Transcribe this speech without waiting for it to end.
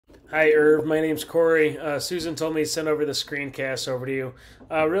Hi, Irv. My name's Corey. Susan told me to send over the screencast over to you.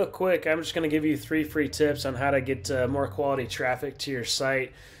 Real quick, I'm just going to give you 3 free tips on how to get more quality traffic to your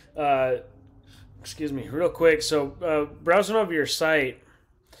site. Uh, Excuse me, real quick. So, browsing over your site,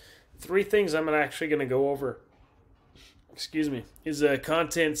 3 things I'm actually going to go over, is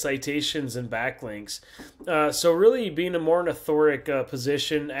content, citations, and backlinks. So really being a more an authoric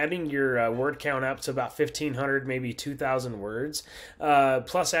position, adding your word count up to about 1,500, maybe 2,000 words,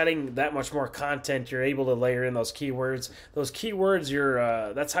 plus adding that much more content, you're able to layer in those keywords. Those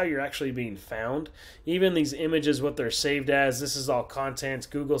keywords, that's how you're actually being found. Even these images, what they're saved as, this is all content.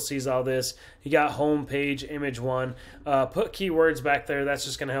 Google sees all this. You got home page, image one. Put keywords back there. That's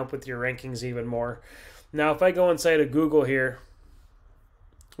just going to help with your rankings even more. Now, if I go inside of Google here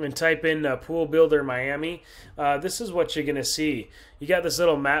and type in Pool Builder Miami, this is what you're going to see. You got this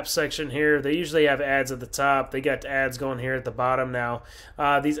little map section here. They usually have ads at the top. They got ads going here at the bottom now.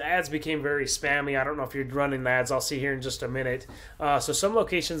 These ads became very spammy. I don't know if you're running ads. I'll see here in just a minute. So some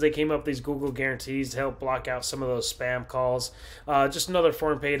locations, they came up with these Google guarantees to help block out some of those spam calls. Just another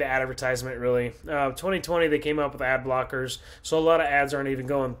form paid advertisement, really. 2020, they came up with ad blockers. So a lot of ads aren't even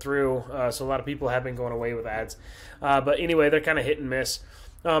going through. So a lot of people have been going away with ads. But anyway, they're kind of hit and miss.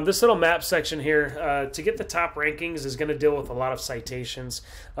 This little map section here, to get the top rankings, is going to deal with a lot of citations.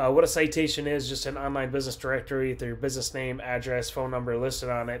 What a citation is, just an online business directory with your business name, address, phone number listed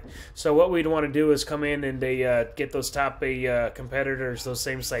on it. So what we'd want to do is come in and get those top competitors, those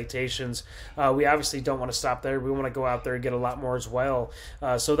same citations. We obviously don't want to stop there. We want to go out there and get a lot more as well.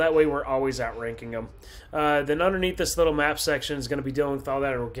 So that way we're always outranking them. Then underneath this little map section is going to be dealing with all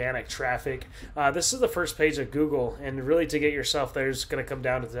that organic traffic. This is the first page of Google, and really to get yourself there is going to come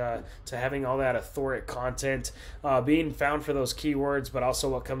down to having all that authoric content, being found for those keywords, but also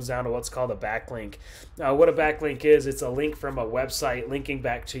what comes down to what's called a backlink. What a backlink is, it's a link from a website linking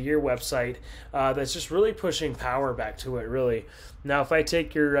back to your website that's just really pushing power back to it, really. Now, if I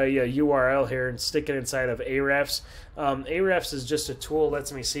take your URL here and stick it inside of Ahrefs, Ahrefs is just a tool that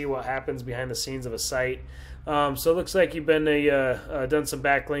lets me see what happens behind the scenes of a site. So it looks like you've been done some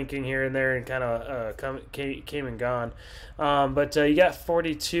backlinking here and there and kind of came and gone. But you got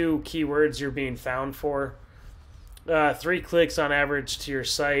 42 keywords you're being found for. 3 clicks on average to your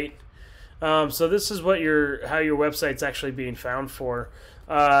site. So this is what how your website's actually being found for.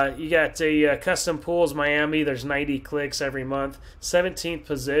 You got a custom pools Miami. There's 90 clicks every month. 17th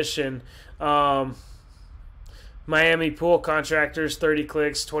position. Miami Pool Contractors, 30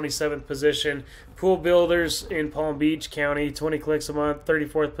 clicks, 27th position. Pool Builders in Palm Beach County, 20 clicks a month,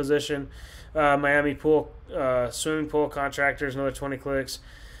 34th position. Miami Pool Swimming Pool Contractors, another 20 clicks.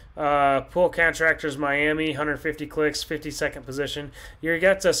 Pool Contractors Miami, 150 clicks, 52nd position. You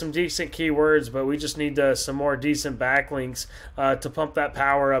got some decent keywords, but we just need some more decent backlinks to pump that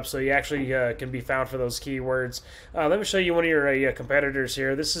power up so you actually can be found for those keywords. Let me show you one of your competitors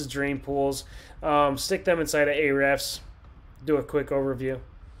here. This is Dream Pools. Stick them inside of Ahrefs. Do a quick overview.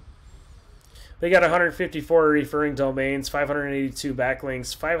 They got 154 referring domains, 582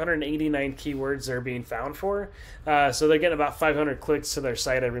 backlinks, 589 keywords they're being found for. So they're getting about 500 clicks to their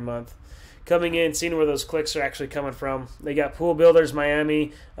site every month. Coming in, seeing where those clicks are actually coming from. They got Pool Builders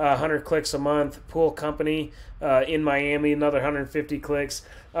Miami, 100 clicks a month. Pool Company in Miami, another 150 clicks.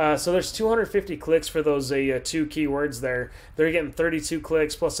 So there's 250 clicks for those 2 keywords there. They're getting 32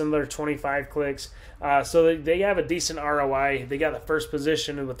 clicks plus another 25 clicks. So they have a decent ROI. They got the first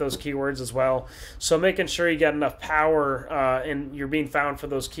position with those keywords as well. So making sure you got enough power and you're being found for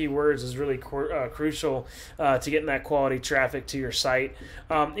those keywords is really crucial to getting that quality traffic to your site.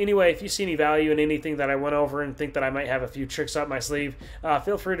 Anyway, if you see any value in anything that I went over and think that I might have a few tricks up my sleeve,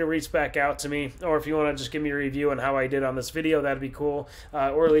 feel free to reach back out to me. Or if you want to just give me a review on how I did on this video, that'd be cool.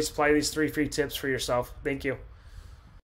 Or at least apply these 3 free tips for yourself. Thank you.